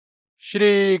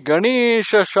Shri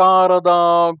Ganesha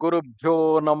Sharada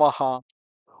Gurubhyo Namaha.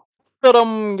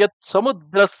 Uttaram yat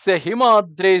samudrasya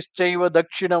himadreschaiva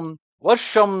dakshinam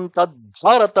varsham tad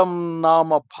bharatam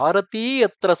nama bharati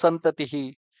yatra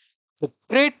santatihi. The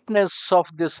greatness of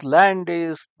this land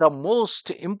is the most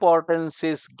importance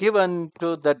is given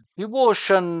to the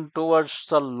devotion towards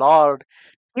the Lord,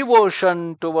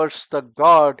 devotion towards the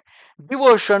God,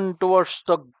 devotion towards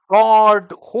the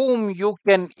God whom you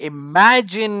can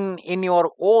imagine in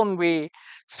your own way.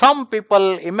 Some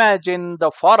people imagine the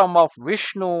form of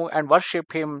Vishnu and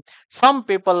worship him. Some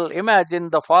people imagine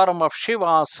the form of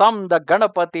Shiva, some the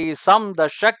Ganapati, some the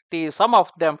Shakti, some of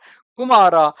them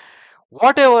Kumara.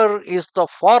 Whatever is the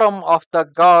form of the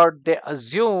god, they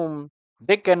assume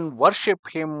they can worship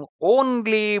him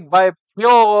only by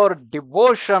pure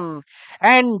devotion.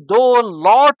 And though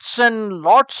lots and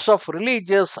lots of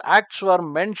religious acts were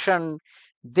mentioned,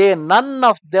 they none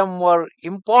of them were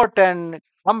important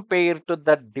compared to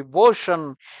the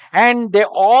devotion, and they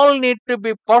all need to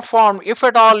be performed. If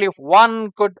at all, if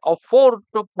one could afford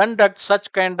to conduct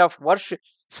such kind of worship,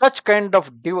 such kind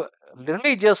of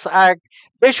religious act,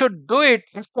 they should do it.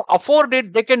 If they afford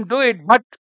it, they can do it. But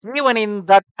even in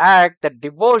that act, the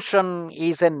devotion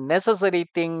is a necessary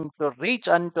thing to reach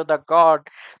unto the God.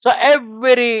 So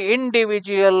every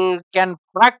individual can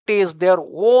practice their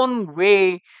own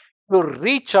way to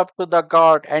reach up to the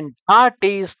God, and that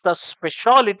is the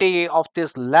speciality of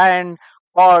this land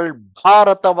called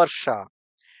Bharatavarsha.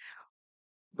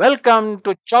 Welcome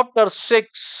to chapter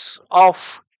 6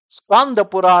 of Skanda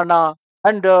Purana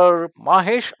under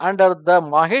the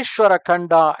Maheshwara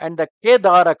Khanda and the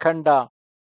Kedar Khanda.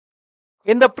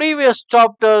 In the previous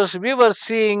chapters, we were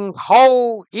seeing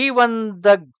how even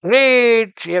the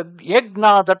great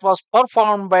yajna that was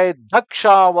performed by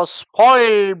Daksha was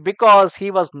spoiled because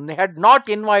had not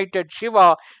invited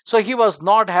Shiva, so he was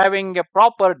not having a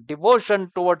proper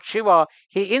devotion towards Shiva.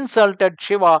 He insulted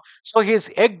Shiva, so his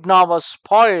yajna was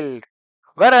spoiled.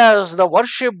 Whereas the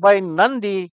worship by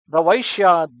Nandi, the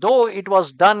Vaishya, though it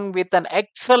was done with an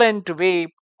excellent way,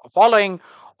 following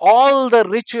all the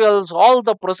rituals, all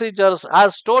the procedures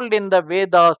as told in the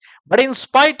Vedas, but in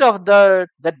spite of that,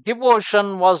 the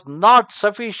devotion was not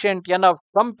sufficient enough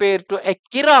compared to a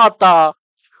Kirata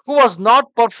who was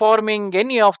not performing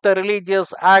any of the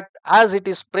religious act as it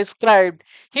is prescribed.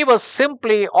 He was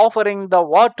simply offering the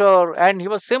water, and he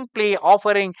was simply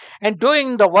offering and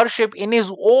doing the worship in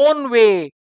his own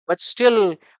way. But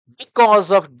still,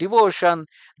 because of devotion,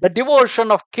 the devotion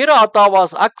of Kirata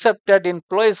was accepted in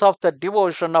place of the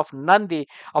devotion of Nandi.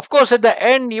 Of course, at the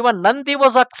end, even Nandi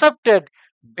was accepted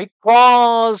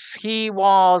because he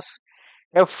was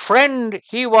a friend.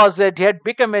 He had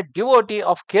become a devotee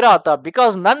of Kirata.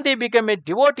 Because Nandi became a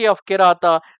devotee of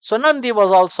Kirata, so Nandi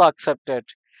was also accepted.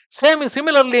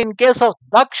 Similarly, in case of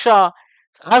Daksha,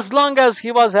 as long as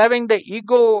he was having the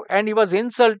ego and he was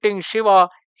insulting Shiva,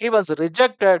 he was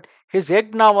rejected. His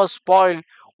yajna was spoiled.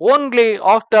 Only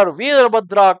after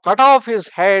Veerbhadra cut off his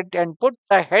head and put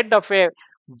the head of a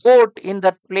goat in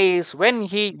that place, when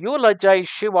he eulogized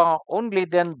Shiva, only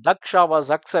then Daksha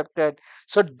was accepted.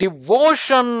 So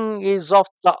devotion is of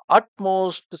the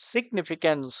utmost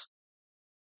significance.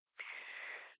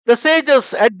 The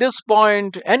sages at this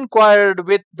point inquired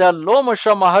with the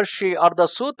Lomasha Maharshi or the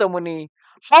Suta Muni,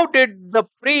 how did the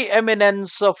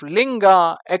preeminence of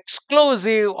Linga,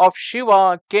 exclusive of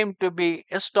Shiva, came to be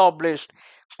established?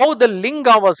 How the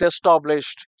Linga was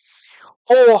established?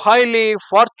 O highly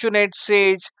fortunate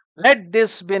sage, let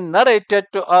this be narrated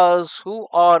to us who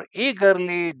are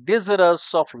eagerly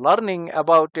desirous of learning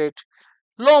about it.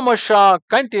 Lomasha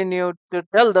continued to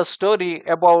tell the story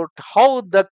about how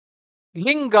the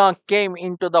Linga came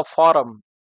into the forum.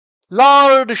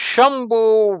 Lord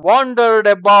Shambhu wandered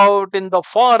about in the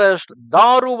forest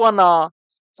Daruvana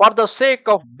for the sake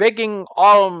of begging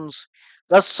alms.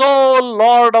 The sole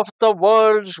lord of the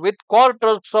worlds, with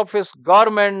quarters of his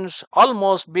garments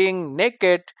almost being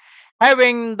naked,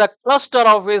 having the cluster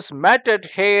of his matted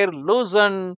hair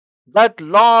loosened, that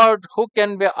Lord who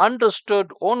can be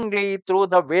understood only through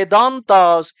the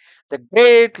Vedantas, the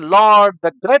great Lord,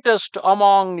 the greatest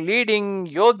among leading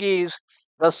yogis,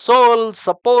 the sole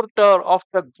supporter of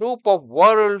the group of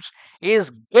worlds,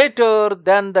 is greater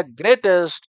than the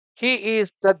greatest. He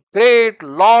is the great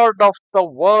Lord of the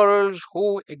worlds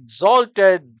who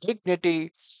exalted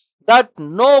dignity. That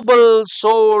noble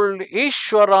souled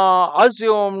Ishvara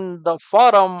assumed the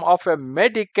form of a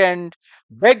mendicant,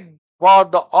 begged for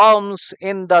the alms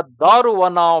in the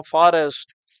Daruvana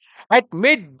forest. At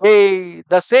midday,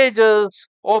 the sages,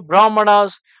 O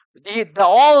Brahmanas,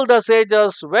 all the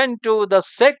sages went to the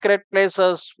sacred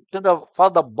places for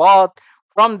the bath,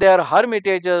 from their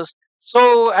hermitages.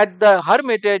 So, at the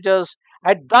hermitages,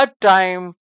 at that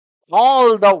time,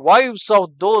 all the wives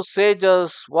of those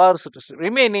sages were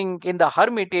remaining in the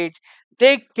hermitage.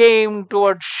 They came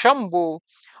towards Shambhu.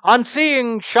 On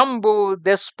seeing Shambhu,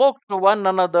 they spoke to one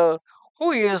another.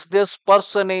 Who is this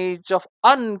personage of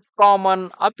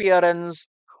uncommon appearance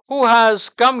who has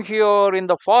come here in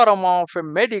the form of a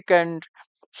mendicant?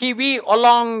 We,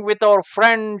 along with our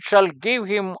friend, shall give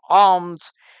him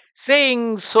alms.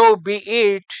 Saying, so be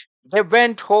it, they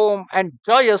went home and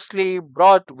joyously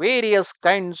brought various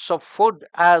kinds of food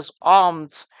as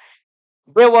alms.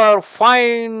 They were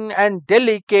fine and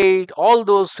delicate. All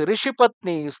those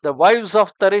Rishipatnis, the wives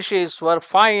of the Rishis, were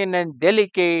fine and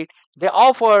delicate. They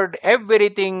offered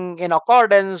everything in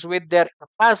accordance with their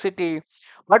capacity,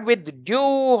 but with due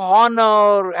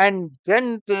honor and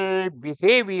gentle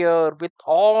behavior, with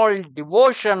all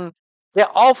devotion, they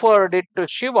offered it to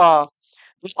Shiva.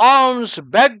 The alms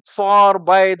begged for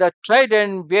by the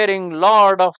trident bearing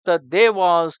Lord of the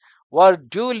Devas were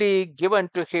duly given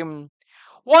to him.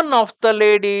 One of the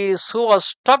ladies who was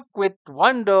struck with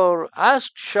wonder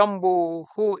asked Shambhu,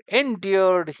 who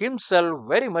endeared himself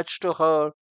very much to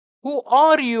her, who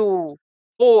are you,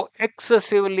 O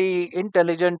excessively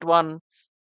intelligent one?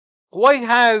 Why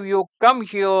have you come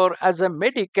here as a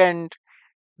mendicant?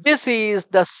 This is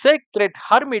the sacred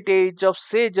hermitage of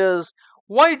sages.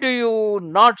 Why do you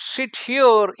not sit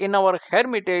here in our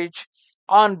hermitage?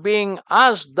 On being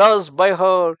asked thus by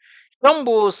her,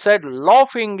 Shambhu said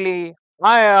laughingly,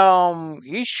 I am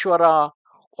Ishvara,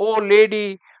 O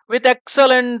lady, with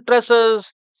excellent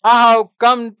tresses. I have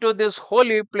come to this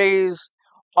holy place.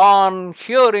 On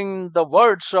hearing the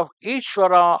words of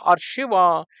Ishvara or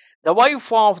Shiva, the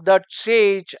wife of that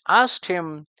sage asked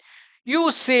him,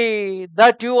 you say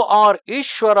that you are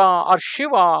Ishvara or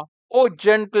Shiva, O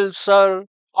gentle sir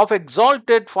of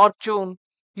exalted fortune.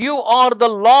 You are the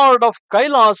Lord of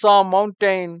Kailasa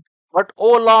mountain. But,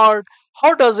 O Lord,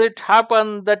 how does it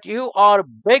happen that you are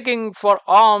begging for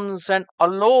alms and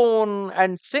alone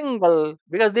and single?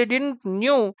 Because they didn't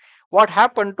knew what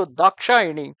happened to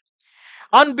Dakshayani.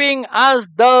 On being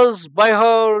asked thus by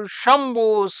her,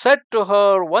 Shambhu said to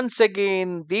her once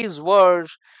again these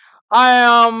words, I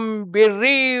am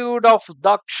bereaved of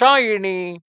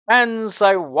Dakshayani, hence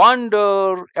I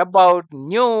wander about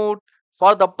nude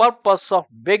for the purpose of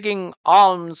begging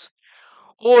alms.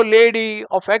 O lady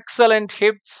of excellent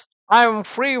hips, I am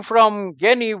free from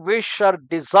any wish or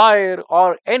desire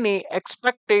or any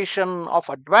expectation of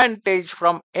advantage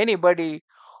from anybody.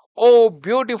 O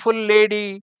beautiful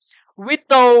lady,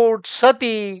 without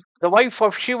Sati, the wife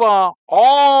of Shiva,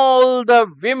 all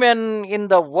the women in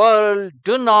the world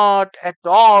do not at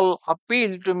all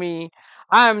appeal to me.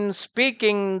 I am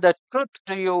speaking the truth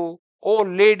to you, O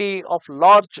lady of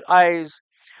large eyes.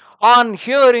 On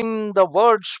hearing the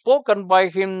words spoken by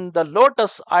him, the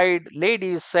lotus eyed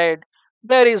lady said,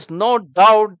 there is no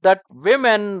doubt that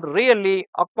women really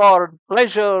accord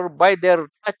pleasure by their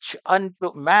touch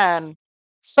unto man.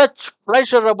 Such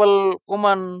pleasurable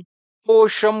woman, O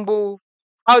Shambhu,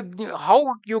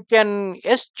 how you can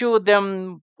eschew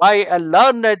them by a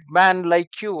learned man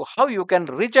like you? How you can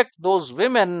reject those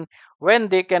women when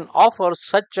they can offer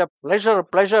such a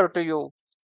pleasure to you?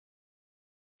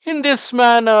 In this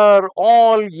manner,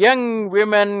 all young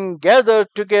women gathered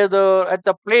together at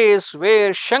the place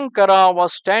where Shankara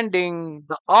was standing.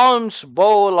 The alms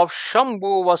bowl of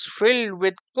Shambhu was filled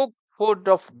with cooked food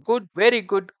of very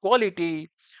good quality.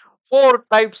 Four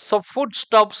types of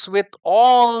foodstuffs with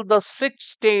all the six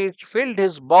states filled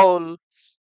his bowl.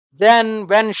 Then,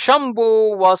 when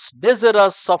Shambhu was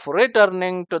desirous of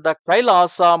returning to the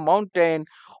Kailasa mountain,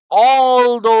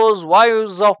 all those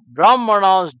wives of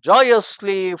Brahmanas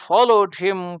joyously followed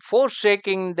him,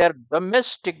 forsaking their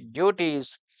domestic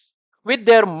duties. With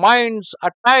their minds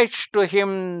attached to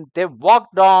him, they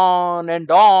walked on and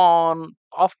on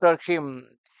after him.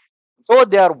 Though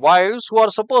they are wives who are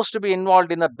supposed to be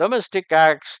involved in the domestic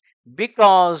acts,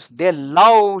 because they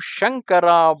love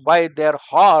Shankara by their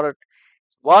heart,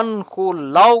 one who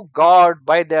love God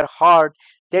by their heart,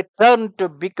 they turn to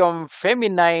become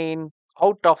feminine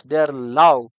out of their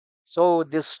love. So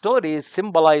this story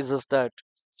symbolizes that.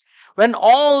 When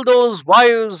all those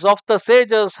wives of the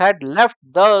sages had left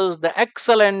thus, the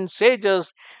excellent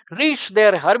sages reached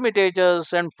their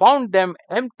hermitages and found them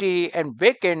empty and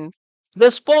vacant. They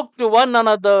spoke to one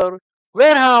another,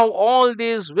 where have all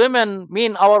these women,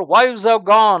 mean our wives, have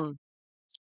gone?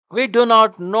 We do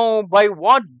not know by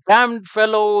what damned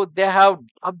fellow they have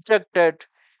objected.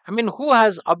 I mean, who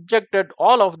has objected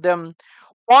all of them?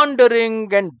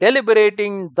 Pondering and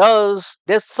deliberating thus,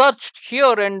 they searched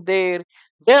here and there.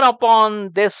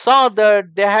 Thereupon they saw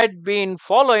that they had been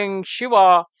following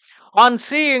Shiva. On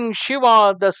seeing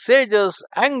Shiva, the sages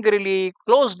angrily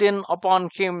closed in upon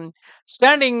him.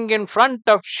 Standing in front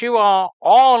of Shiva,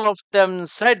 all of them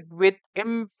said with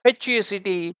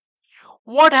impetuosity,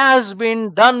 "What has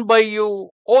been done by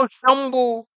you, O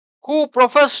Shambhu, who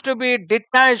profess to be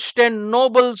detached and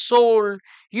noble soul?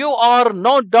 You are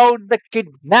no doubt the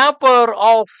kidnapper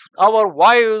of our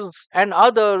wives and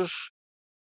others."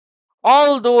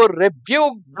 Although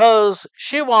rebuked thus,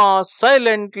 Shiva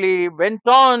silently went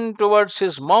on towards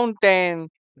his mountain.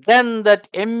 Then that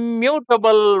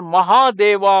immutable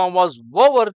Mahadeva was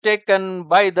overtaken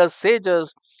by the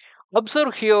sages.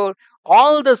 Observe here,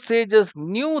 all the sages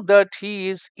knew that he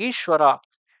is Ishvara,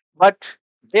 but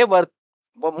they were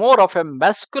more of a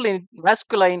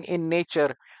masculine in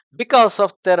nature because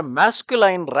of their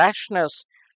masculine rashness.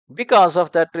 Because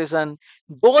of that reason,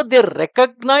 though they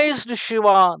recognized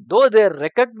Shiva, though they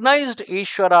recognized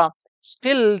Ishvara,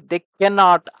 still they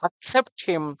cannot accept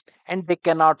him and they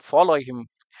cannot follow him.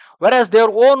 Whereas their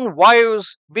own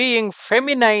wives, being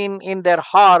feminine in their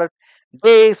heart,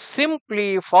 they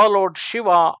simply followed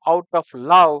Shiva out of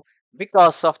love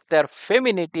because of their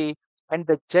femininity and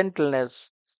the gentleness.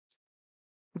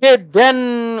 They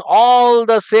then all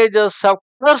the sages have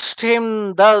cursed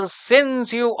him thus,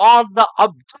 "Since you are the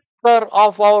objector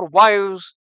of our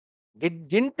wives."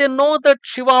 Didn't they know that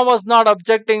Shiva was not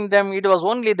objecting them? It was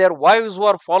only their wives who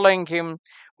were following him.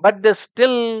 But they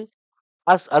still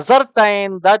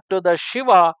ascertained that to the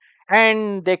Shiva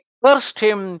and they cursed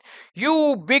him.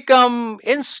 "You become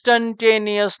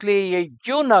instantaneously a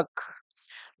eunuch."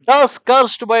 Thus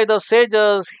cursed by the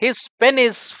sages, his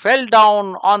penis fell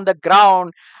down on the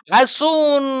ground. As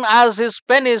soon as his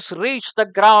penis reached the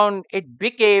ground, it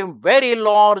became very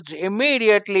large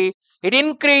immediately. It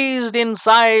increased in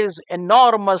size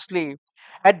enormously.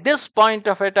 At this point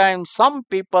of a time, some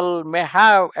people may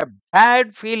have a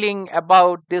bad feeling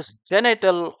about this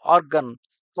genital organ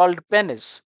called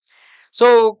penis.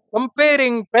 So,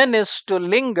 comparing penis to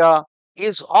linga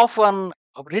is often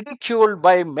ridiculed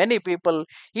by many people.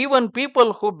 Even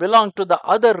people who belong to the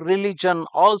other religion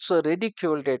also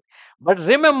ridiculed it. But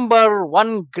remember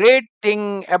one great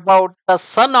thing about the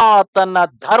Sanatana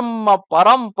Dharma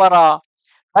Parampara,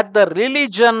 that the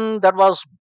religion that was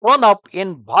born up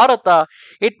in Bharata,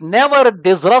 it never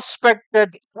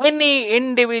disrespected any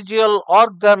individual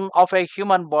organ of a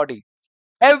human body.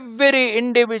 Every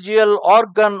individual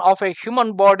organ of a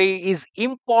human body is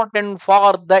important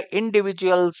for the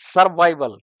individual's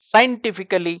survival.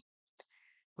 Scientifically,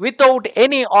 without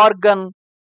any organ,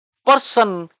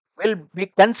 person will be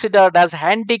considered as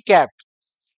handicapped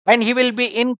and he will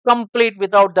be incomplete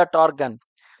without that organ.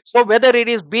 So whether it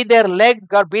is be their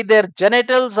leg or be their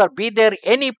genitals or be there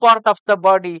any part of the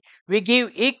body, we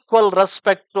give equal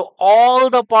respect to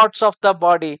all the parts of the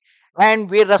body and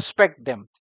we respect them.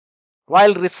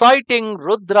 While reciting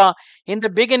Rudra, in the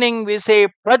beginning we say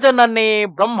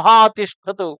Prajanane Brahma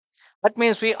Tishtatu. That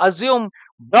means we assume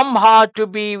Brahma to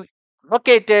be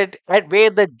located at where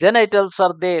the genitals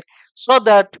are there so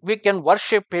that we can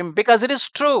worship him, because it is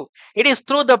true. It is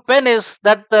through the penis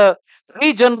that the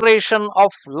regeneration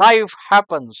of life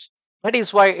happens. That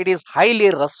is why it is highly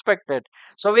respected.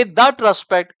 So, with that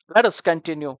respect, let us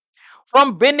continue.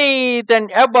 From beneath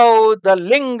and above, the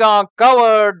linga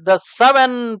covered the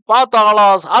seven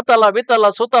patalas, Atala,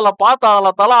 Vitala, Sutala,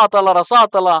 Patala, Talatala,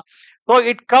 Rasatala. So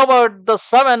it covered the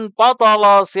seven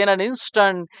patalas in an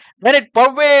instant. Then it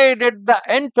pervaded the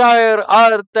entire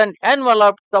earth and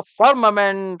enveloped the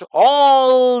firmament,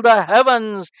 all the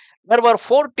heavens. There were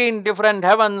 14 different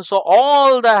heavens, so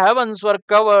all the heavens were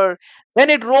covered. Then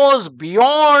it rose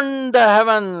beyond the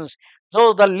heavens.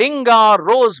 So the linga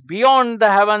rose beyond the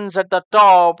heavens at the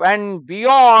top and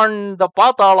beyond the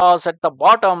patalas at the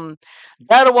bottom.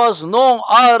 There was no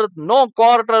earth, no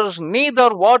quarters,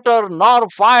 neither water nor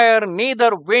fire,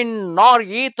 neither wind nor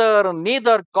ether,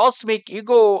 neither cosmic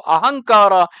ego,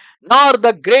 ahankara, nor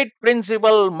the great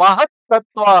principle,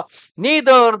 Mahatattva,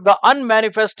 neither the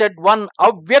unmanifested one,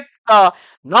 Avyakta,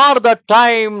 nor the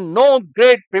time, no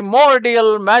great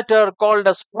primordial matter called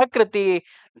as Prakriti.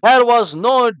 There was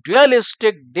no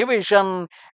dualistic division.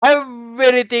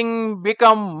 Everything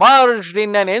become merged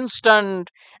in an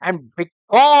instant. And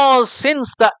because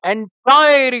since the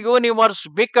entire universe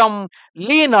become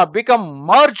lina, become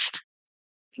merged,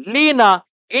 lina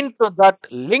into that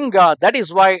linga, that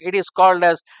is why it is called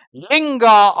as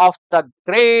linga of the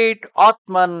great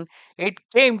Atman. It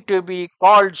came to be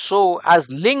called so as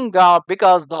linga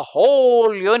because the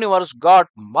whole universe got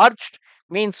merged,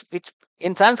 means which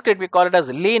in Sanskrit we call it as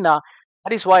lina.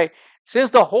 That is why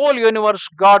Since the whole universe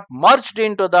got merged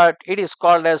into that, it is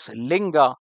called as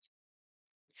Linga.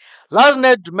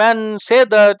 Learned men say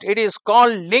that it is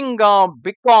called Linga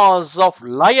because of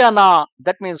Layana,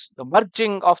 that means the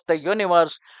merging of the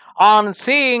universe. On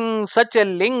seeing such a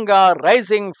Linga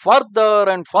rising further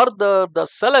and further, the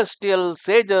celestial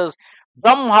sages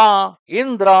Brahma,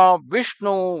 Indra,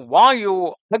 Vishnu,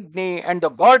 Vayu, Agni, and the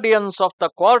guardians of the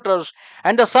quarters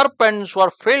and the serpents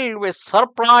were filled with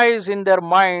surprise in their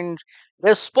minds.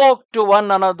 They spoke to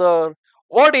one another.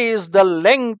 What is the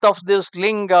length of this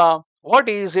linga? What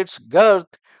is its girth?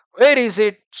 Where is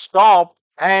its top?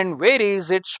 And where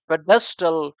is its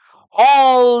pedestal?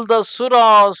 All the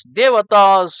suras,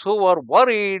 devatas who were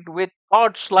worried with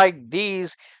thoughts like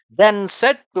these then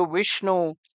said to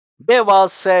Vishnu,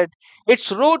 Devas said,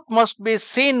 its root must be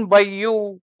seen by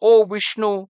you, O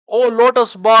Vishnu, O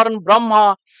lotus born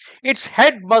Brahma. Its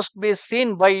head must be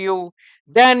seen by you.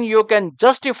 Then you can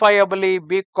justifiably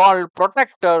be called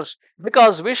protectors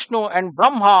because Vishnu and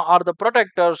Brahma are the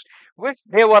protectors, which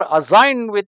they were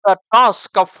assigned with the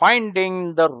task of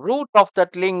finding the root of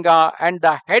that linga and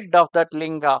the head of that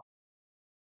linga.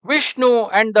 Vishnu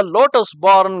and the lotus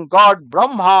born god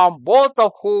Brahma, both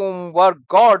of whom were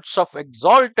gods of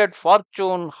exalted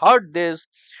fortune, heard this.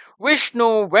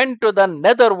 Vishnu went to the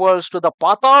nether worlds, to the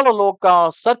Patala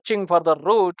Loka, searching for the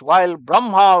root, while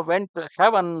Brahma went to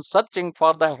heaven, searching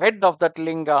for the head of that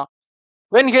linga.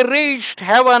 When he reached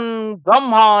heaven,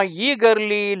 Brahma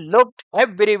eagerly looked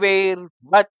everywhere,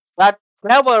 but that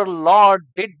clever Lord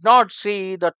did not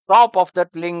see the top of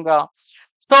that linga.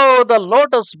 So the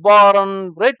lotus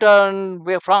born returned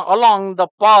along the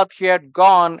path he had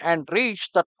gone and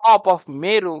reached the top of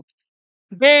Meru.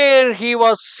 There he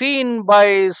was seen by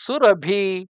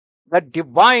Surabhi, the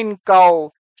divine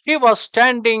cow. She was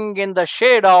standing in the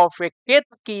shade of a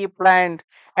ketki plant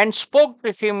and spoke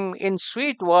to him in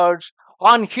sweet words.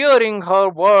 On hearing her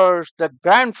words, the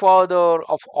grandfather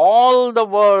of all the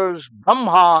worlds,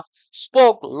 Brahma,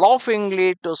 spoke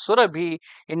laughingly to Surabhi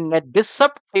in a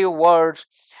deceptive words.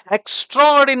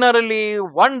 Extraordinarily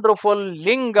wonderful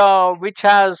linga which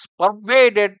has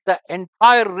pervaded the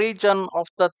entire region of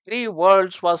the three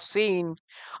worlds was seen.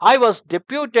 I was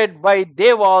deputed by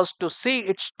Devas to see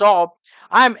its top.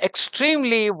 I am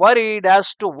extremely worried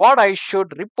as to what I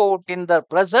should report in the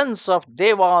presence of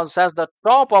Devas, as the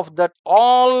top of that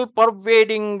all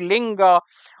pervading linga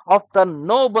of the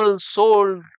noble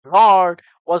souled Lord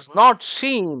was not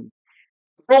seen.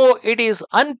 Though it is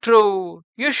untrue,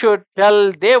 you should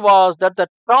tell Devas that the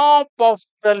top of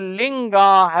the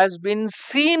linga has been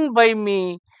seen by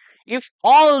me. If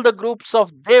all the groups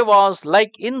of Devas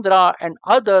like Indra and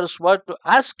others were to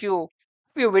ask you,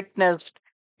 have you witnessed?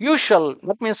 You shall,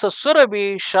 that means the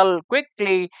Surabhi shall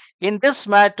quickly in this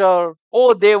matter,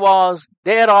 O Devas,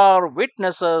 there are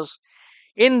witnesses.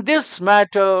 In this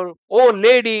matter, O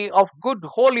Lady of good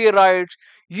holy rites,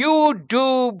 you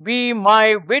do be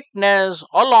my witness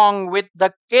along with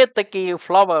the Ketaki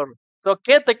flower. So,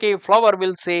 Ketaki flower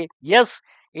will say, yes,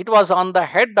 it was on the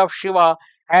head of Shiva,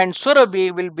 and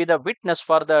Surabhi will be the witness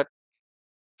for that.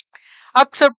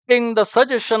 Accepting the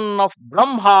suggestion of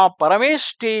Brahma,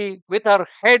 Parameshti, with her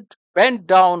head bent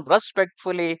down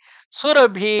respectfully,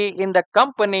 Surabhi, in the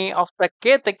company of the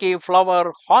Ketaki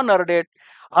flower, honored it.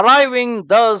 Arriving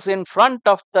thus in front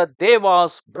of the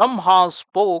Devas, Brahma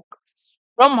spoke.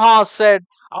 Brahma said,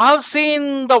 I have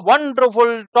seen the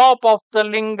wonderful top of the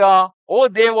linga. O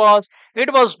Devas,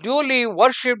 it was duly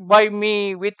worshipped by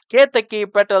me with Ketaki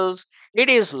petals. It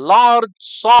is large,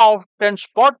 soft, and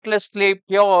spotlessly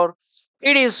pure.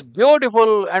 It is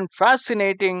beautiful and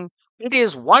fascinating. It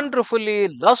is wonderfully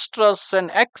lustrous and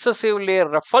excessively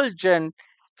refulgent.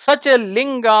 Such a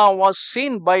linga was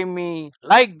seen by me.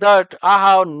 Like that,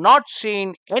 I have not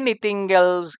seen anything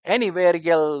else anywhere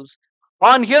else.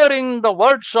 On hearing the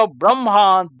words of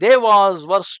Brahma, Devas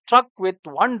were struck with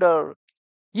wonder.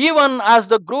 Even as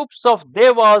the groups of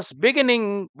Devas,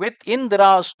 beginning with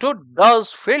Indra, stood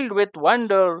thus filled with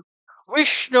wonder,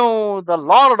 Vishnu, the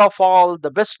Lord of all, the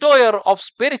bestower of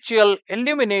spiritual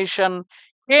illumination,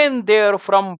 came there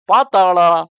from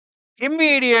Patala.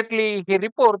 Immediately he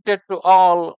reported to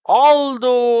all,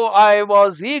 although I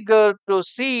was eager to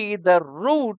see the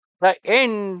root, the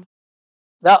end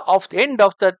of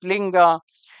that linga,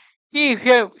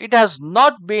 it has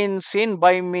not been seen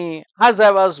by me. As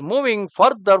I was moving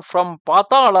further from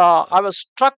Patala, I was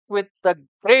struck with the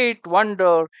great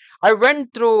wonder. I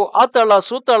went through Atala,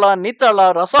 Sutala,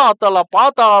 Nitala, Rasatala,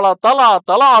 Patala,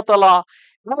 Tala.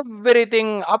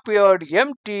 Everything appeared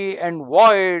empty and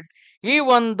void.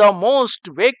 Even the most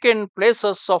vacant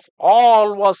places of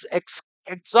all was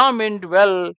examined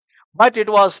well. but it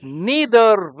was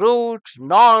neither root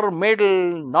nor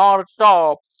middle nor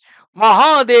top.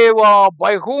 Mahadeva,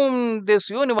 by whom this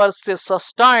universe is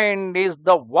sustained, is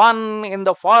the one in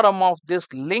the form of this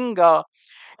Linga.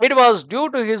 It was due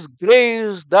to his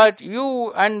grace that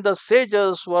you and the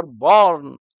sages were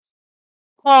born.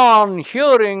 On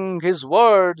hearing his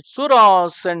words,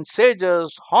 Suras and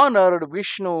sages honored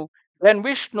Vishnu. Then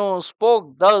Vishnu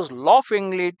spoke thus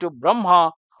laughingly to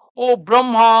Brahma: O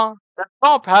Brahma, the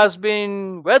top has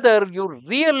been, whether you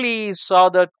really saw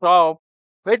the top,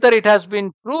 whether it has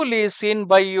been truly seen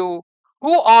by you,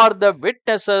 who are the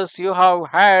witnesses you have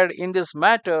had in this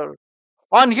matter?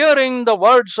 On hearing the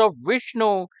words of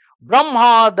Vishnu,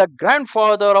 Brahma, the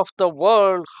grandfather of the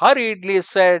world, hurriedly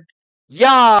said,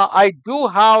 Yeah, I do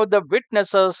have the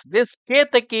witnesses. This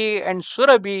Ketaki and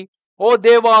Surabhi, O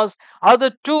Devas, are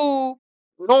the two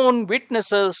known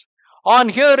witnesses. On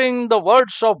hearing the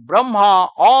words of Brahma,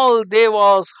 all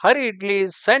Devas hurriedly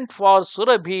sent for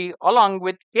Surabhi along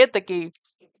with Ketaki.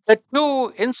 The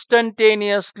two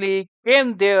instantaneously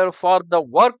came there for the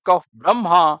work of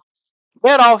Brahma.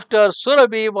 Thereafter,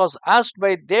 Surabhi was asked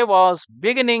by Devas,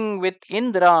 beginning with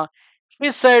Indra.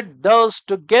 He said thus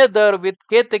together with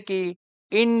Ketaki,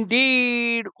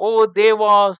 Indeed, O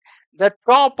Devas, the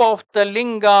top of the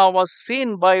Linga was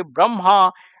seen by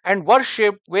Brahma and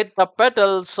worshipped with the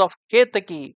petals of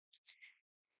Ketaki.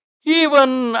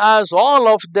 Even as all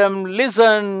of them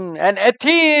listened, an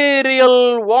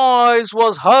ethereal voice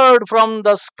was heard from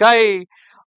the sky.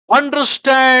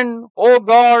 Understand, O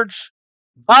gods,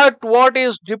 that what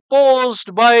is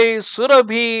deposed by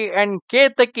Surabhi and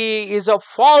Ketaki is a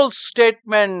false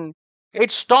statement.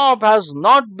 Its top has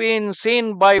not been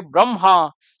seen by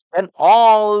Brahma. And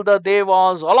all the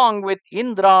Devas, along with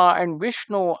Indra and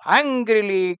Vishnu,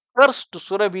 angrily cursed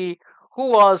Surabhi,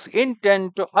 who was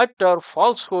intent to utter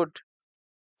falsehood.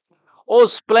 O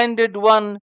splendid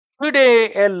one,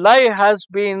 today a lie has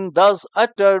been thus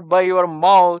uttered by your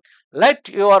mouth. Let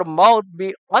your mouth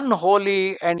be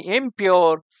unholy and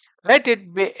impure. Let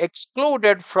it be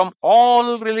excluded from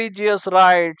all religious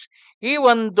rites.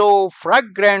 Even though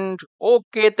fragrant, O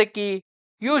Ketaki,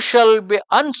 you shall be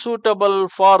unsuitable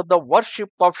for the worship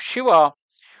of Shiva.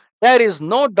 There is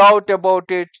no doubt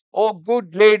about it, oh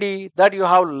good lady, that you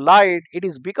have lied. It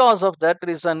is because of that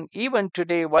reason, even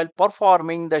today, while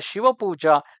performing the Shiva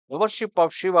Puja, the worship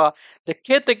of Shiva, the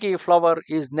Ketaki flower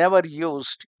is never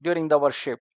used during the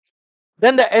worship.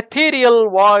 Then the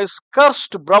ethereal voice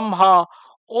cursed Brahma,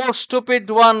 O stupid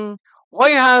one,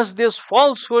 why has this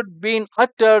falsehood been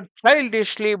uttered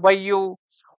childishly by you?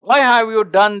 Why have you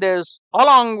done this,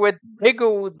 along with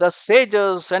Bhigu, the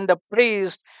sages, and the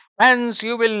priest? Hence,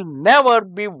 you will never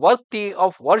be worthy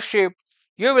of worship.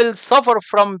 You will suffer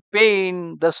from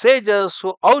pain. The sages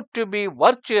who ought to be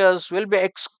virtuous will be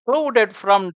excluded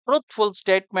from truthful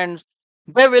statements.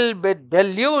 They will be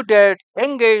deluded,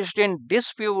 engaged in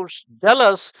disputes,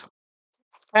 jealous,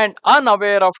 and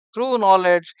unaware of true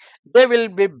knowledge. They will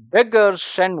be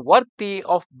beggars and worthy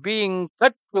of being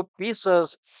cut to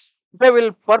pieces. They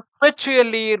will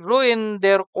perpetually ruin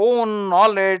their own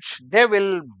knowledge. They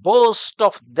will boast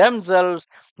of themselves.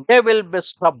 They will be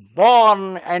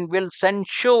stubborn and will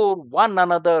censure one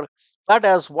another. That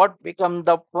is what become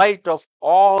the plight of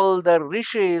all the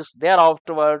rishis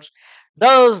thereafterwards.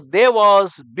 Thus,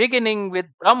 Devas, beginning with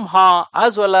Brahma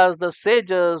as well as the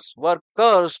sages, were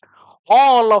cursed,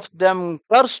 all of them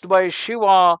cursed by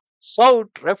Shiva,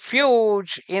 sought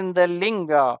refuge in the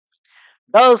Linga.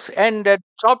 Thus ended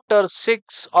chapter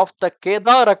 6 of the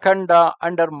Kedara Khanda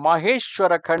under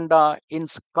Maheshwara Khanda in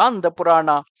Skanda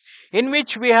Purana, in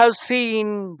which we have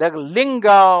seen the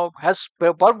Linga has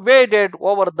pervaded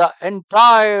over the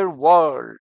entire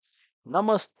world.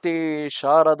 Namaste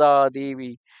Sharada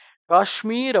Devi,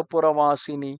 Kashmira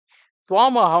Puravasini,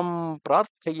 Twamaham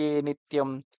Prarthaye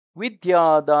Nityam,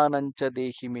 Vidya Danancha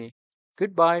Dehime.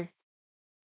 Goodbye.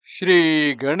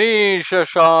 Shri Ganesha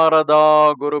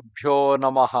Sharada Gurubhyo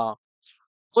Namaha.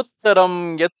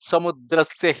 उत्तरं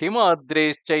यत्समुद्रस्य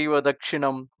हिमाद्रेश्चैव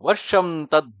दक्षिणं वर्षं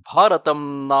तद्भारतं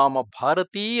नाम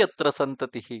भारतीयत्र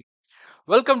सन्ततिः.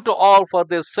 Welcome to all for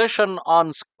this session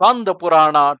on Skanda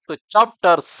Purana to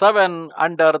chapter 7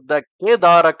 under the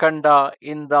Kedara Khanda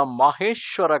in the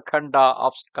Maheshwara Khanda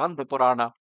of Skanda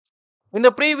Purana. In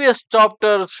the previous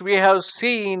chapters, we have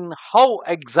seen how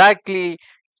exactly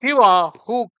Shiva,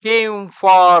 who came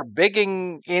for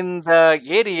begging in the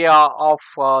area of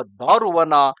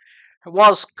Daruvana,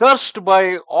 was cursed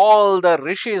by all the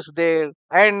rishis there,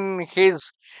 and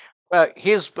his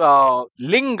his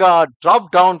linga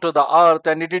dropped down to the earth,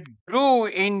 and it grew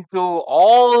into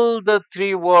all the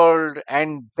three world.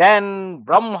 And then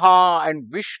Brahma and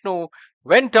Vishnu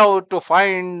went out to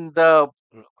find the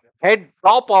head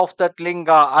top of that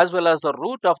linga as well as the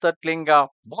root of that linga.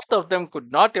 Both of them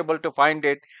could not able to find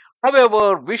it.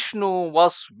 However, Vishnu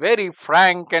was very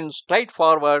frank and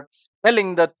straightforward,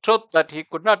 telling the truth that he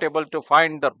could not able to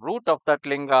find the root of that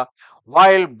linga,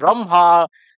 while Brahma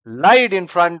lied in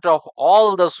front of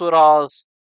all the suras,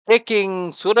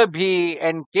 taking Surabhi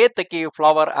and Ketaki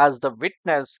flower as the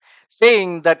witness,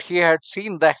 saying that he had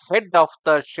seen the head of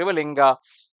the Shivalinga.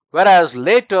 Whereas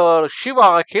later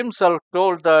Shiva himself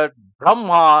told that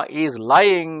Brahma is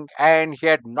lying and he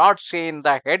had not seen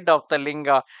the head of the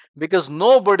linga, because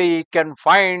nobody can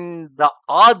find the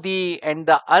Adi and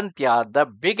the Antya, the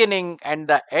beginning and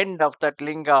the end of that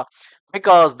linga,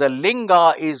 because the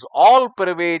linga is all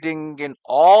pervading in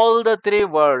all the three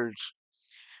worlds.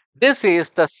 This is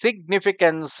the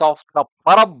significance of the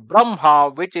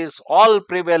Parabrahma, which is all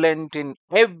prevalent in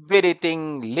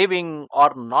everything living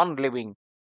or non living.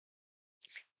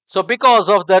 So, because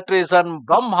of that reason,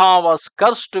 Brahma was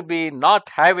cursed to be not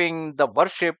having the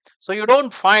worship. So, you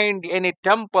don't find any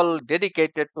temple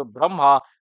dedicated to Brahma.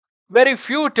 Very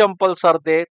few temples are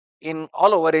there in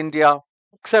all over India,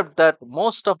 except that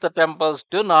most of the temples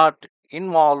do not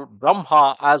involve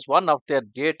Brahma as one of their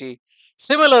deity.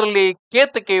 Similarly,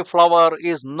 Ketaki flower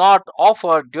is not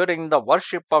offered during the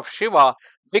worship of Shiva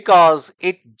because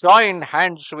it joined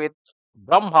hands with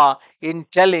Brahma in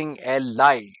telling a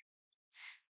lie.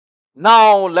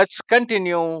 Now let's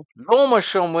continue.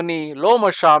 Lomasha Muni,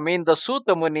 Lomasha mean the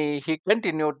Sutta Muni, he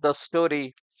continued the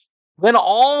story. When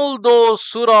all those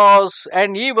suras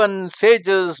and even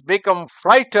sages become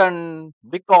frightened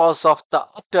because of the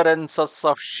utterances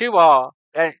of Shiva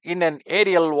in an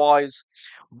aerial voice,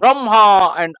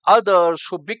 Brahma and others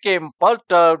who became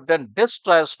perturbed and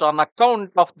distressed on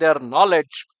account of their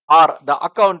knowledge or the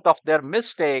account of their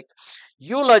mistake,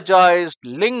 eulogized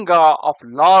Linga of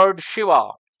Lord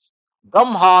Shiva.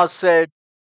 Brahma said,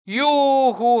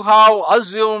 "You who have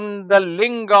assumed the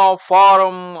linga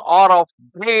form are of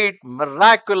great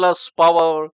miraculous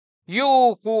power.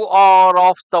 You who are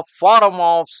of the form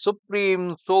of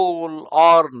Supreme Soul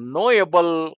are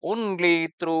knowable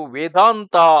only through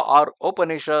Vedanta or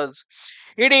Upanishads.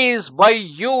 It is by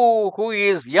you who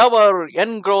is ever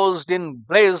engrossed in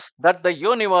bliss that the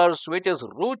universe which is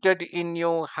rooted in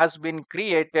you has been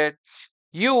created.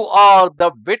 You are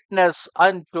the witness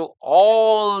unto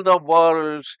all the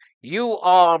worlds. You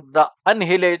are the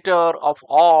annihilator of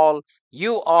all.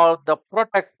 You are the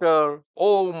protector,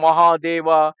 O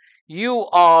Mahadeva. You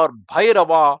are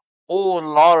Bhairava, O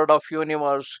Lord of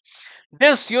universe.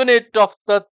 This unit of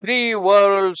the three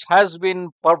worlds has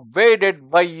been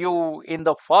pervaded by you in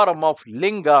the form of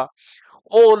Linga.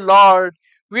 O Lord,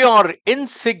 we are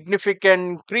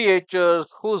insignificant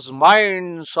creatures whose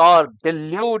minds are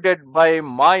deluded by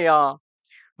Maya.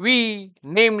 We,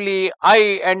 namely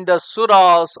I and the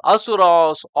Suras,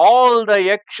 Asuras, all the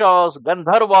Yakshas,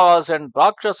 Gandharvas and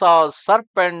Rakshasas,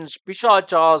 serpents,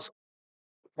 Pishachas,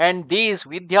 and these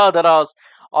Vidyadharas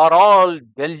are all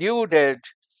deluded.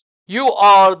 You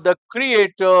are the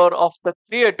creator of the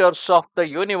creators of the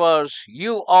universe.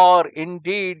 You are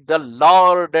indeed the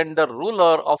Lord and the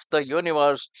ruler of the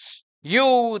universe.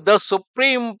 You, the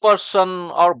Supreme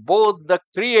Person, are both the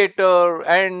creator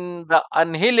and the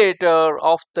annihilator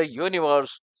of the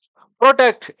universe.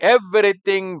 Protect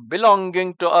everything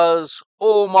belonging to us,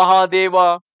 O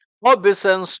Mahadeva.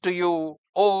 Obeisance to you,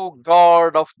 O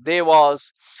God of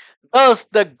Devas. Thus,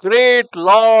 the great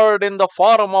Lord in the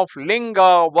form of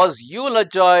Linga was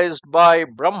eulogized by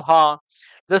Brahma.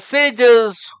 The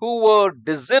sages who were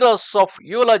desirous of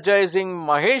eulogizing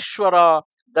Maheshwara,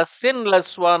 the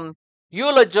sinless one,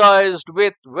 eulogized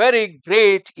with very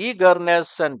great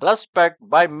eagerness and respect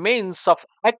by means of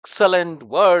excellent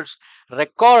words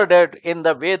recorded in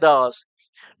the Vedas.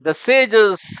 The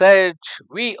sages said,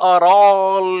 "We are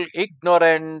all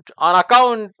ignorant. On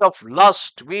account of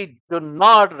lust, we do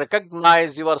not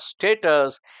recognize your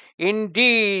status.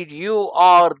 Indeed, you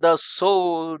are the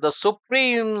soul, the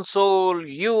supreme soul.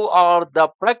 You are the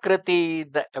Prakriti,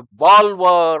 the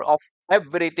evolver of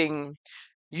everything.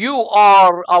 You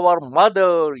are our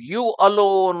mother, you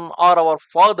alone are our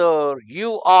father,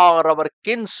 you are our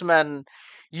kinsman,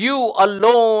 you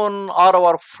alone are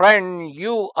our friend,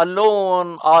 you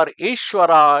alone are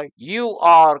Ishvara, you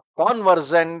are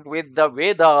conversant with the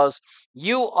Vedas,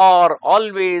 you are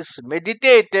always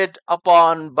meditated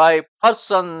upon by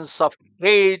persons of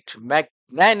great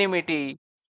magnanimity.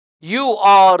 You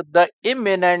are the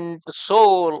immanent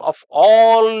soul of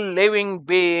all living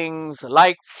beings,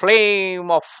 like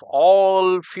flame of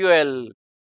all fuel.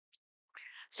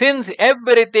 Since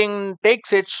everything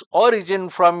takes its origin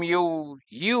from you,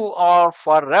 you are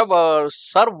forever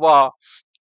Sarva.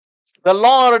 The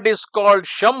Lord is called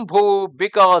Shambhu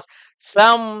because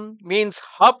Sham means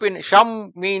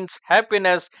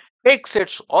happiness, takes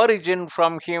its origin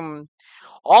from him.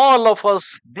 All of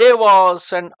us,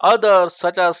 devas and others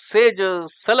such as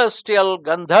sages, celestial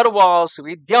Gandharvas,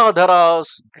 Vidyadharas,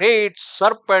 great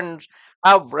serpents,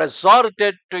 have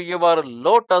resorted to your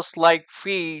lotus like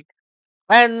feet.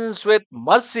 Hence, with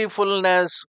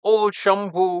mercifulness, O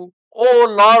Shambhu, O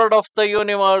Lord of the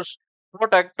universe,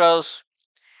 protect us.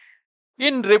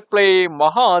 In reply,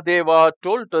 Mahadeva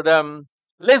told to them,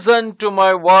 listen to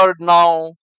my word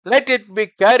now. Let it be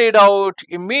carried out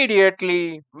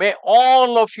immediately. May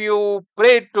all of you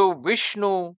pray to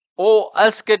Vishnu, O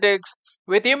ascetics,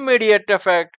 with immediate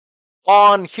effect.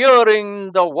 On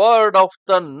hearing the word of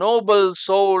the noble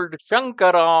souled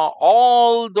Shankara,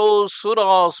 all those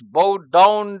suras bowed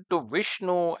down to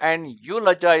Vishnu and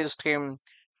eulogized him.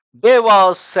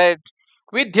 Devas said,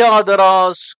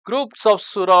 Vidyadharas, groups of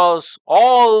suras,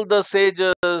 all the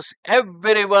sages,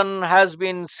 everyone has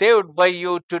been saved by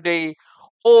you today,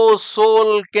 O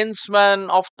sole kinsman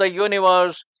of the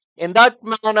universe. In that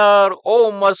manner,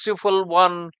 O merciful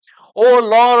one, O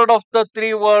Lord of the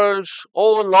three worlds,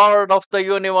 O Lord of the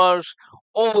universe,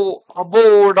 O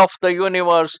abode of the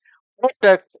universe,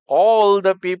 protect all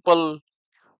the people.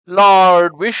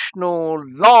 Lord Vishnu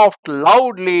laughed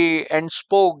loudly and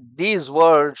spoke these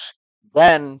words.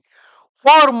 Then,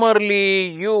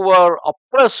 formerly you were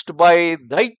oppressed by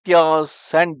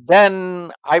Daityas, and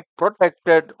then I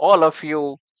protected all of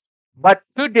you. But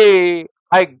today,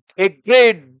 a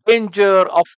great danger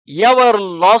of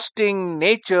everlasting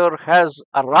nature has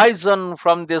arisen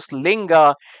from this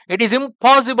Linga. It is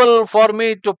impossible for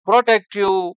me to protect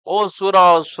you, O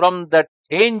Suras, from the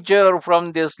danger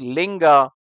from this Linga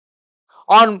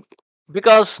on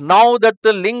because now that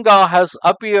the linga has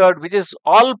appeared, which is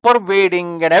all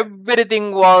pervading and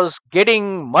everything was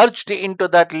getting merged into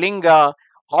that linga,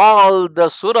 all the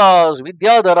suras,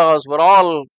 vidyadharas were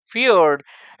all feared,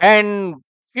 and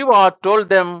Shiva told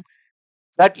them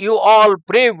that you all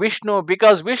pray Vishnu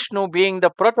because Vishnu, being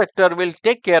the protector, will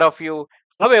take care of you.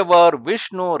 However,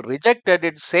 Vishnu rejected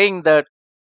it, saying that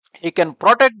he can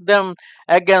protect them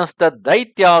against the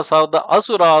Daityas or the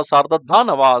Asuras or the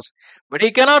Dhanavas, but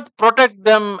he cannot protect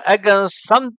them against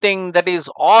something that is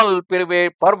all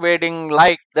pervading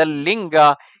like the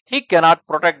Linga. He cannot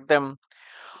protect them.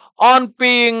 On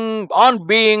being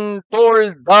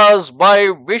told thus by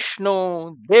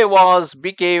Vishnu, Devas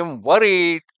became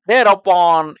worried.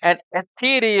 Thereupon an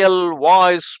ethereal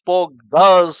voice spoke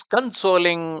thus,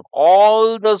 consoling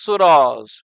all the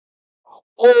Suras.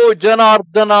 O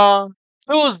Janardana,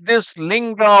 choose this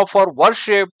linga for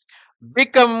worship,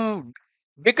 become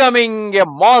becoming a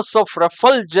mass of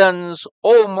refulgence,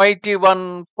 O mighty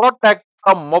one, protect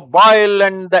the mobile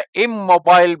and the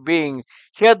immobile beings.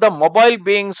 Here the mobile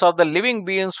beings are the living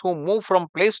beings who move from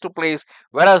place to place,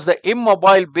 whereas the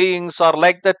immobile beings are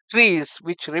like the trees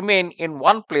which remain in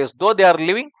one place. Though they are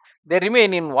living, they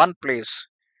remain in one place.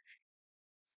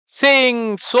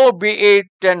 Saying, so be it,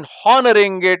 and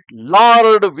honoring it,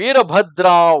 Lord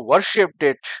Veerabhadra worshipped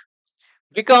it.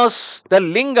 Because the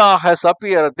linga has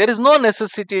appeared, there is no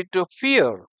necessity to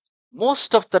fear.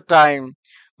 Most of the time,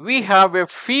 we have a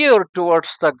fear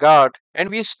towards the God, and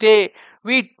we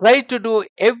try to do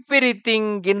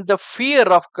everything in the fear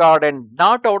of God and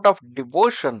not out of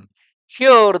devotion.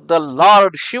 Here, the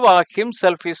Lord Shiva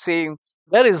himself is saying,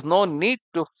 there is no need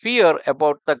to fear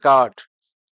about the God.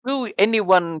 Do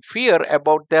anyone fear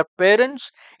about their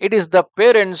parents? It is the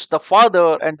parents, the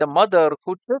father and the mother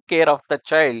who took care of the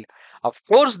child. Of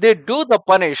course, they do the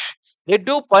punish. They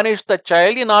do punish the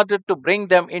child in order to bring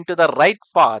them into the right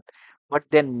path. But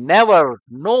they never,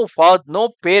 no father, no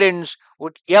parents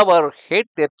would ever hate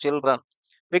their children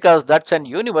because that's an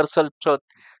universal truth.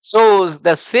 So,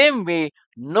 the same way,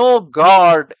 no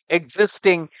God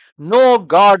existing, no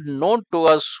God known to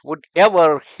us would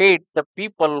ever hate the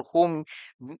people whom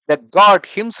the God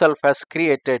Himself has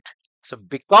created. So,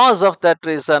 because of that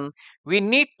reason, we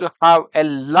need to have a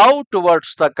love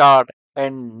towards the God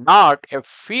and not a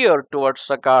fear towards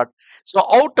the God. So,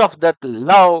 out of that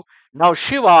love, now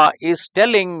Shiva is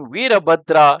telling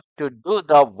Veerabhadra to do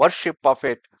the worship of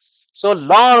it. So,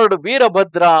 Lord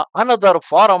Veerabhadra, another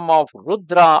form of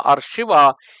Rudra or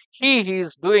Shiva, he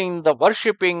is doing the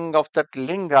worshipping of that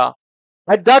linga.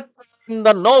 At that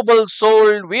The noble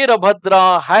souled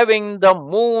Virabhadra, having the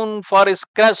moon for his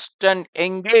crest and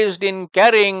engaged in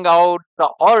carrying out the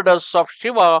orders of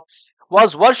Shiva,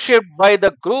 was worshipped by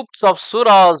the groups of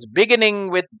Suras, beginning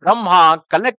with Brahma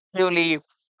collectively.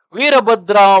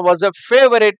 Virabhadra was a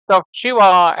favorite of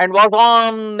Shiva and was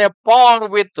on a par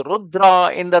with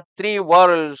Rudra in the three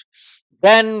worlds.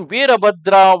 Then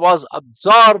Virabhadra was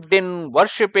absorbed in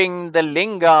worshipping the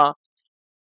Linga.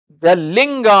 The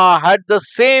Linga had the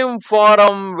same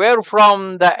form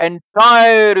wherefrom the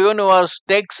entire universe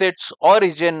takes its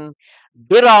origin,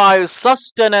 derives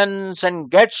sustenance,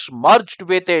 and gets merged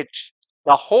with it.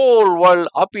 The whole world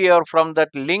appear from that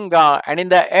Linga, and in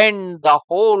the end, the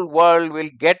whole world will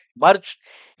get merged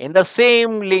in the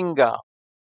same Linga.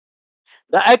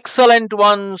 The excellent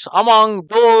ones among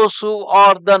those who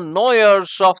are the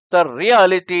knowers of the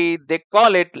reality, they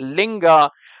call it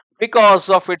Linga because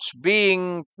of its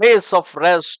being place of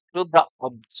rest to the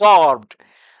absorbed.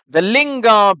 The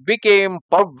Linga became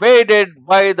pervaded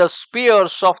by the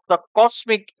spheres of the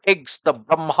cosmic eggs, the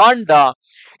Brahmanda.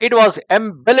 It was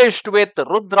embellished with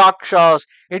Rudrakshas.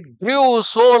 It grew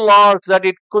so large that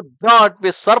it could not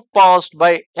be surpassed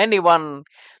by anyone.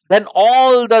 Then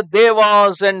all the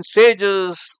devas and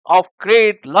sages of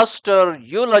great luster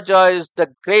eulogized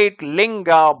the great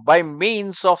Linga by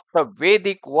means of the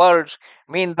Vedic words,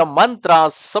 mean the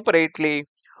mantras separately.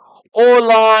 O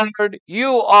Lord,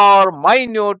 you are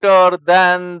minuter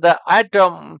than the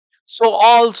atom, so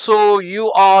also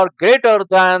you are greater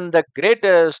than the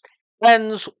greatest.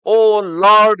 Hence, O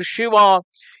Lord Shiva,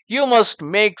 you must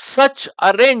make such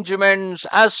arrangements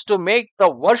as to make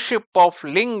the worship of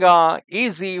Linga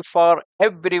easy for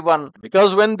everyone.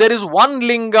 Because when there is one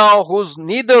Linga whose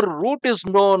neither root is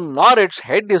known nor its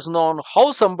head is known,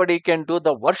 how somebody can do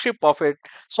the worship of it?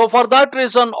 So, for that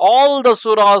reason, all the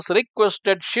Suras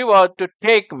requested Shiva to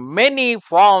take many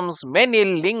forms, many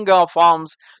Linga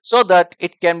forms, so that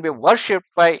it can be worshipped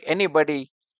by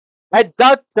anybody. At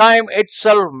that time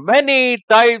itself, many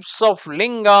types of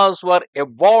lingas were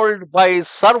evolved by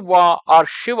Sarva or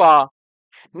Shiva,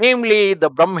 namely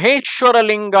the Brahmeshwara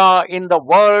Linga in the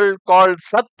world called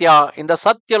Satya, in the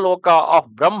Satya Loka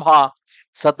of Brahma,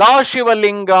 Sadashiva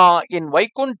Linga in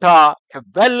Vaikuntha, a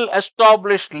well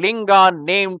established Linga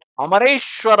named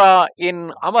Amareshwara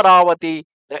in Amaravati,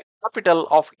 the capital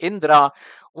of Indra,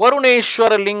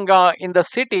 Varuneshwara Linga in the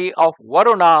city of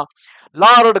Varuna,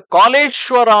 Lord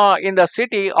Kaleshwara in the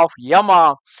city of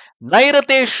Yama,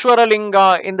 Nairateshwara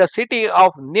Linga in the city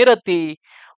of Nirati,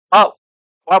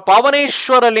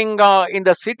 Pavaneshwara Linga in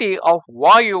the city of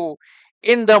Vayu,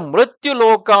 in the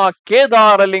Mrityuloka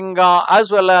Kedar Linga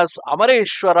as well as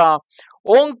Amareshwara,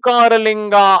 Omkara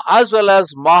Linga as well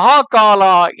as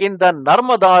Mahakala in the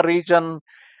Narmada region,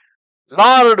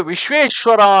 Lord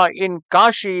Vishweshwara in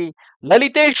Kashi,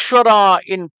 Laliteshwara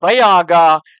in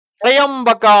Prayaga,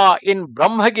 Trayambaka in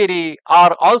Brahmagiri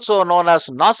are also known as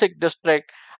Nasik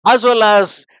district, as well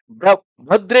as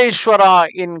Bhadreshwara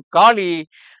in Kali,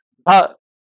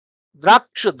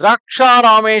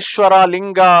 Draksharameshwara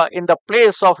Linga in the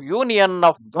place of union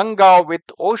of Ganga with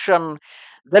ocean.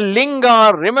 The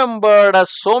Linga remembered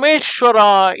as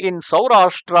Someshwara in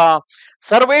Saurashtra,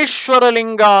 Sarveshwara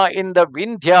Linga in the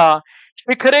Vindhya,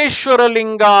 Shikhareshwara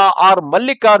Linga or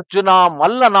Mallikarjuna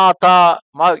Mallanatha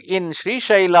in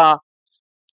Srishaila,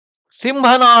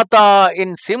 Simhanatha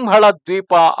in Simhala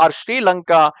Dvipa or Sri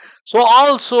Lanka. So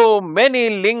also many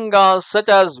lingas such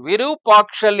as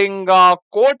Virupaksha Linga,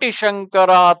 Koti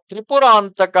Shankara,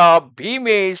 Tripurantaka,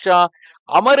 Bhimesha,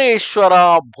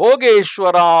 Amareshwara,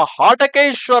 Bhogeshwara,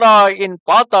 Hatakeshwara in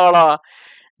Patala,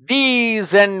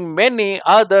 these and many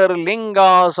other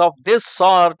lingas of this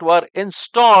sort were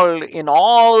installed in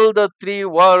all the three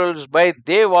worlds by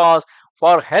Devas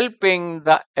for helping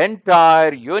the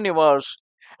entire universe.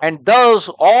 And thus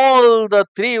all the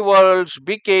three worlds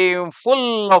became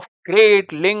full of great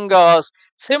lingas.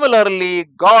 Similarly,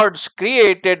 gods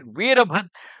created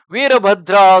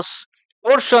Virabhadra's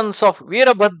portions of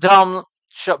Virabhadram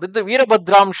with the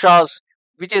Virabhadramshas,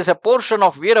 which is a portion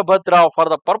of Virabhadra for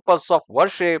the purpose of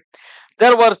worship.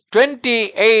 There were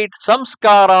 28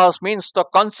 samskaras, means the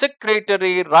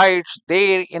consecratory rites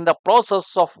there in the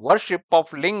process of worship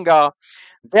of Linga.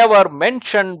 They were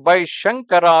mentioned by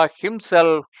Shankara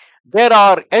himself. There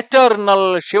are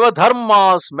eternal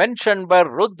Shivadharmas mentioned by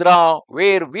Rudra,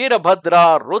 where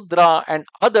Virabhadra, Rudra, and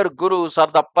other gurus are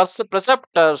the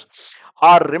preceptors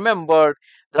are remembered.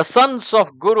 The sons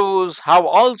of gurus have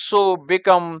also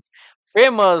become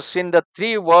famous in the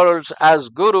three worlds as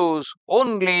gurus.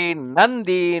 Only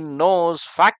Nandi knows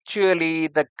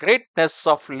factually the greatness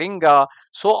of Linga.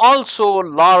 So also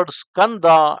Lord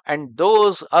Skanda and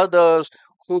those others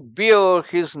who bear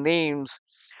his names.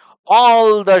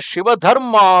 All the Shiva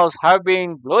dharmas have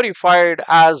been glorified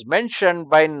as mentioned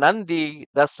by Nandi,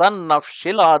 the son of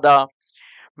Shilada.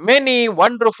 Many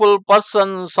wonderful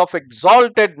persons of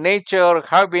exalted nature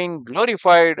have been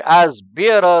glorified as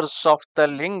bearers of the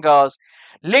Lingas.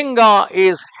 Linga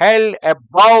is held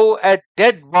above a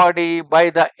dead body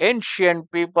by the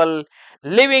ancient people,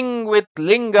 living with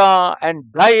Linga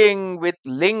and dying with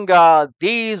Linga.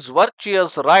 These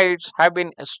virtuous rites have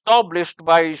been established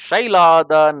by Shaila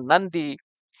the Nandi.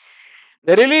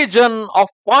 The religion of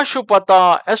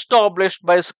Pashupata, established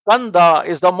by Skanda,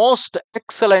 is the most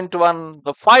excellent one.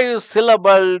 The five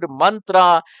syllabled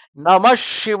mantra Namah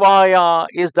Shivaya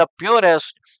is the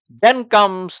purest. Then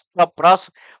comes the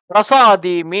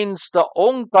Prasadi, means the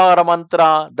Omkara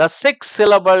mantra. The six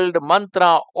syllabled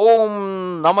mantra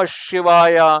Om Namah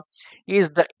Shivaya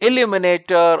is the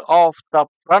illuminator of the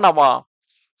Pranava.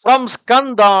 From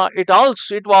Skanda, it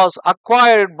was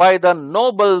acquired by the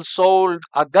noble souled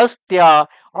Agastya.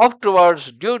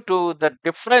 Afterwards, due to the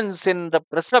difference in the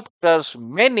preceptors,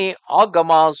 many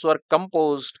agamas were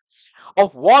composed.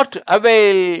 Of what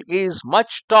avail is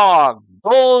much talk?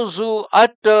 Those who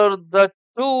utter the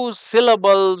two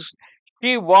syllables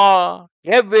Shiva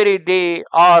every day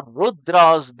are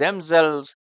Rudras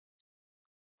themselves.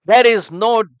 There is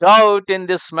no doubt in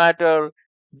this matter.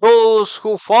 Those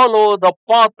who follow the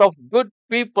path of good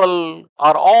people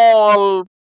are all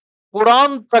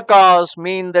Purantakas,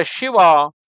 mean the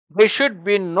Shiva. They should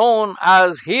be known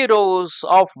as heroes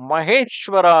of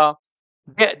Maheshwara.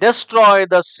 They destroy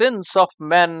the sins of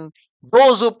men.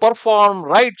 Those who perform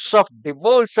rites of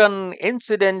devotion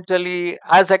incidentally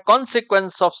as a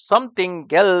consequence of something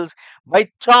else, by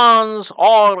chance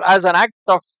or as an act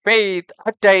of faith,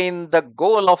 attain the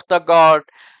goal of the god.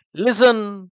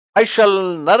 Listen, I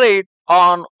shall narrate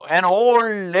on an old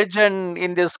legend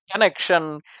in this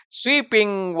connection.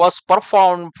 Sweeping was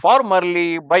performed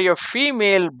formerly by a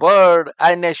female bird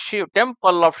in a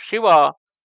temple of Shiva.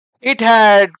 It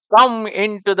had come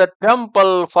into the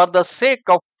temple for the sake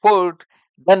of food.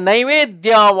 The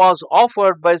Naivedya was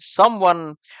offered by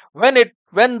someone. When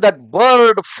that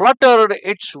bird fluttered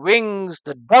its wings,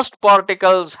 the dust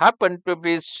particles happened to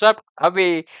be swept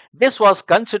away. This was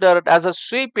considered as a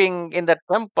sweeping in the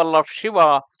temple of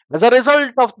Shiva. As a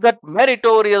result of that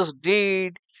meritorious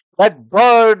deed, that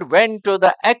bird went to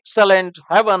the excellent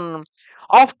heaven.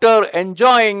 After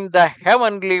enjoying the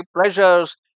heavenly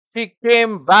pleasures, she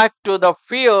came back to the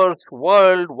fierce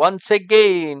world once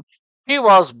again. She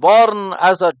was born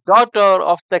as a daughter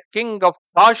of the king of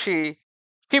Kashi.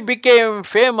 She became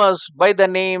famous by the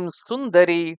name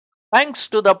Sundari. Thanks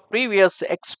to the previous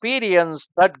experience,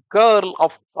 that girl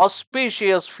of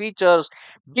auspicious features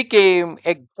became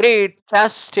a great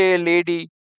chaste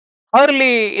lady.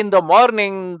 Early in the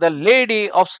morning, the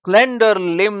lady of slender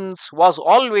limbs was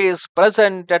always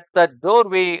present at the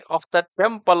doorway of the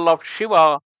temple of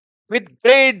Shiva. With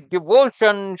great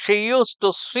devotion, she used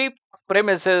to sweep the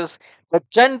premises. The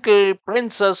gentle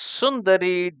Princess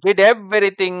Sundari did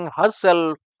everything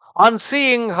herself. On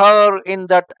seeing her in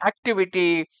that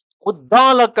activity,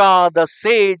 Uddalaka the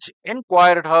sage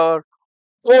inquired her,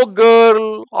 O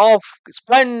girl of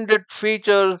splendid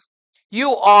features,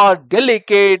 you are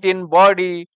delicate in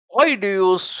body. Why do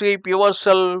you sweep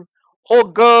yourself? O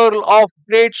girl of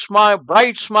bright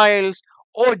smiles,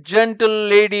 O gentle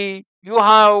lady, you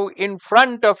have in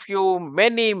front of you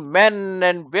many men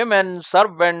and women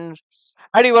servants.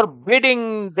 At your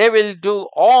bidding, they will do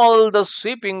all the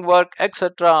sweeping work,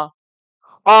 etc.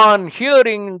 On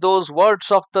hearing those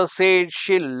words of the sage,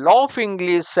 she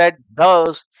laughingly said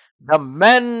thus, the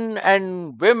men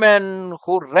and women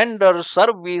who render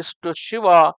service to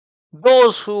Shiva,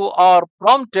 those who are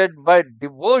prompted by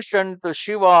devotion to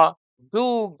Shiva,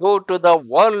 do go to the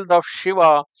world of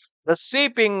Shiva. The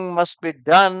sweeping must be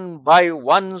done by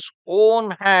one's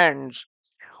own hands.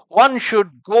 One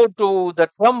should go to the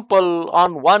temple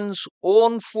on one's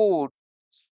own foot,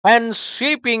 and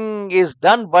sweeping is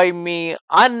done by me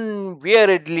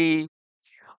unweariedly.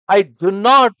 I do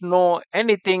not know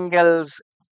anything else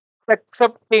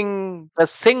excepting the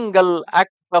single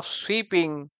act of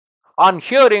sweeping. On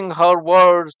hearing her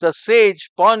words, the sage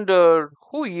pondered,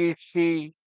 who is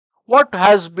she? What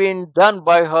has been done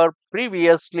by her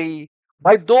previously?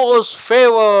 By those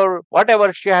favor,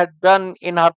 whatever she had done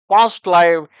in her past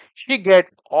life, she get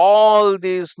all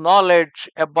this knowledge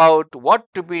about what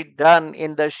to be done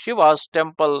in the Shiva's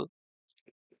temple.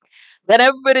 Then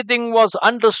everything was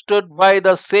understood by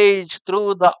the sage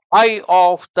through the eye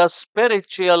of the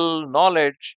spiritual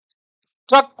knowledge.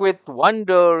 Struck with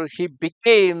wonder, he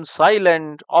became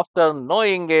silent. After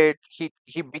knowing it,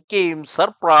 he became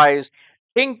surprised.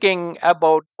 thinking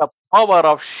about the power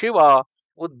of Shiva,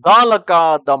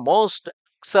 Uddalaka, the most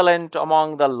excellent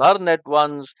among the learned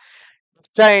ones,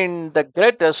 attained the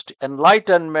greatest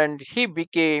enlightenment. He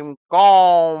became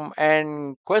calm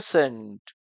and quiescent.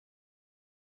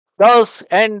 Thus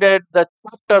ended the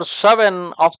chapter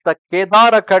 7 of the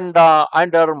Kedara Khanda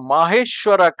under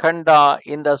Maheshwara Khanda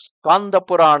in the Skanda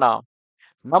Purana.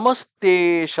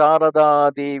 Namaste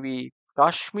Sharada Devi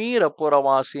Kashmira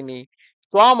Puravasini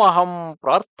Swamaham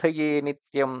Prarthaye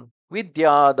Nityam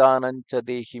Vidya Danancha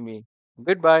Dehimi.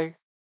 Goodbye.